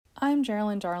I'm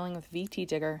Geraldine Darling with VT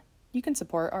Digger. You can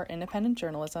support our independent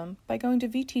journalism by going to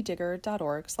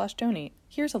vtdigger.org/donate.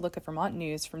 Here's a look at Vermont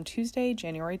news from Tuesday,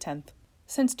 January 10th.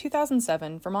 Since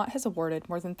 2007, Vermont has awarded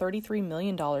more than $33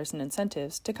 million in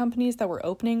incentives to companies that were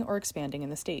opening or expanding in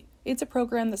the state. It's a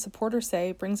program that supporters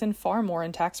say brings in far more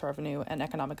in tax revenue and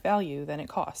economic value than it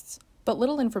costs. But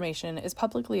little information is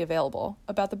publicly available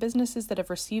about the businesses that have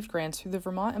received grants through the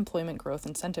Vermont Employment Growth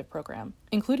Incentive Program,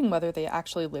 including whether they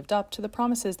actually lived up to the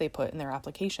promises they put in their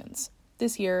applications.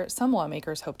 This year, some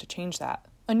lawmakers hope to change that.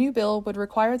 A new bill would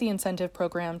require the incentive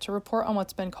program to report on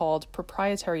what's been called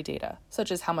proprietary data,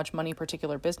 such as how much money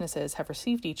particular businesses have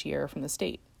received each year from the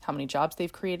state, how many jobs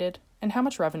they've created, and how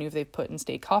much revenue they've put in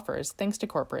state coffers thanks to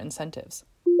corporate incentives.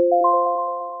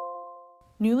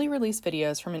 Newly released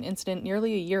videos from an incident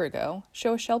nearly a year ago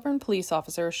show a Shelburne police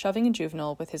officer shoving a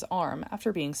juvenile with his arm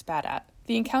after being spat at.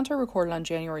 The encounter, recorded on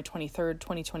January 23,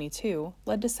 2022,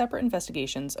 led to separate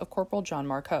investigations of Corporal John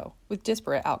Marcoux, with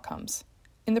disparate outcomes.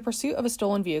 In the pursuit of a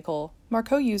stolen vehicle,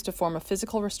 Marcoux used a form of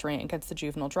physical restraint against the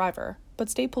juvenile driver, but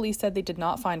state police said they did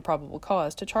not find probable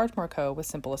cause to charge Marcoux with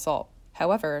simple assault.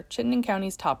 However, Chittenden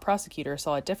County's top prosecutor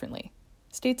saw it differently.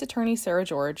 State's Attorney Sarah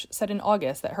George said in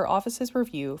August that her office's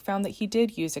review found that he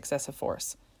did use excessive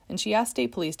force, and she asked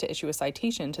state police to issue a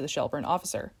citation to the Shelburne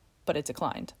officer, but it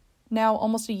declined. Now,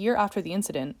 almost a year after the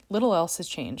incident, little else has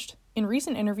changed. In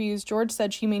recent interviews, George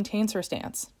said she maintains her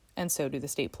stance, and so do the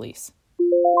state police.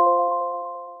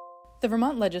 The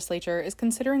Vermont legislature is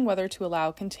considering whether to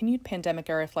allow continued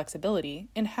pandemic-era flexibility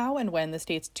in how and when the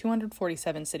state's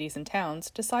 247 cities and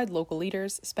towns decide local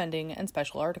leaders, spending, and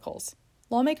special articles.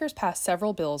 Lawmakers passed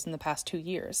several bills in the past 2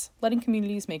 years, letting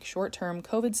communities make short-term,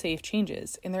 COVID-safe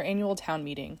changes in their annual town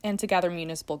meeting and to gather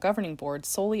municipal governing boards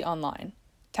solely online.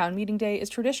 Town meeting day is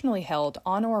traditionally held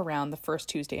on or around the first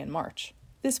Tuesday in March.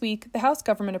 This week, the House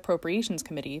Government Appropriations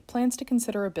Committee plans to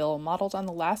consider a bill modeled on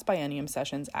the last biennium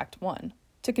session's Act 1,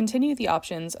 to continue the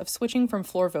options of switching from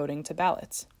floor voting to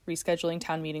ballots, rescheduling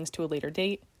town meetings to a later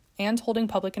date, and holding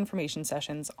public information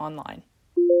sessions online.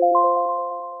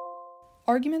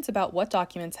 Arguments about what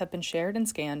documents have been shared and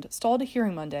scanned stalled a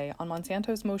hearing Monday on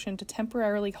Monsanto's motion to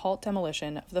temporarily halt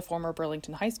demolition of the former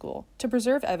Burlington High School to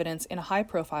preserve evidence in a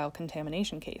high-profile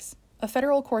contamination case. A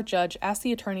federal court judge asked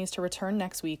the attorneys to return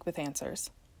next week with answers.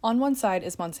 On one side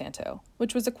is Monsanto,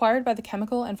 which was acquired by the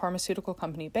chemical and pharmaceutical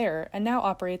company Bayer and now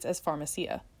operates as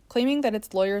Pharmacia, claiming that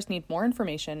its lawyers need more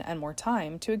information and more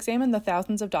time to examine the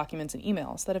thousands of documents and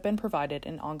emails that have been provided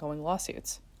in ongoing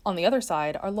lawsuits. On the other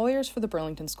side are lawyers for the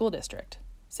Burlington School District,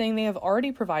 saying they have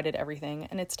already provided everything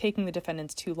and it's taking the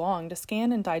defendants too long to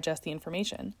scan and digest the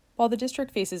information, while the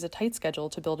district faces a tight schedule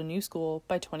to build a new school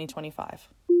by 2025.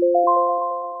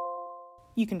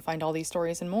 You can find all these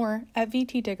stories and more at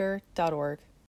vtdigger.org.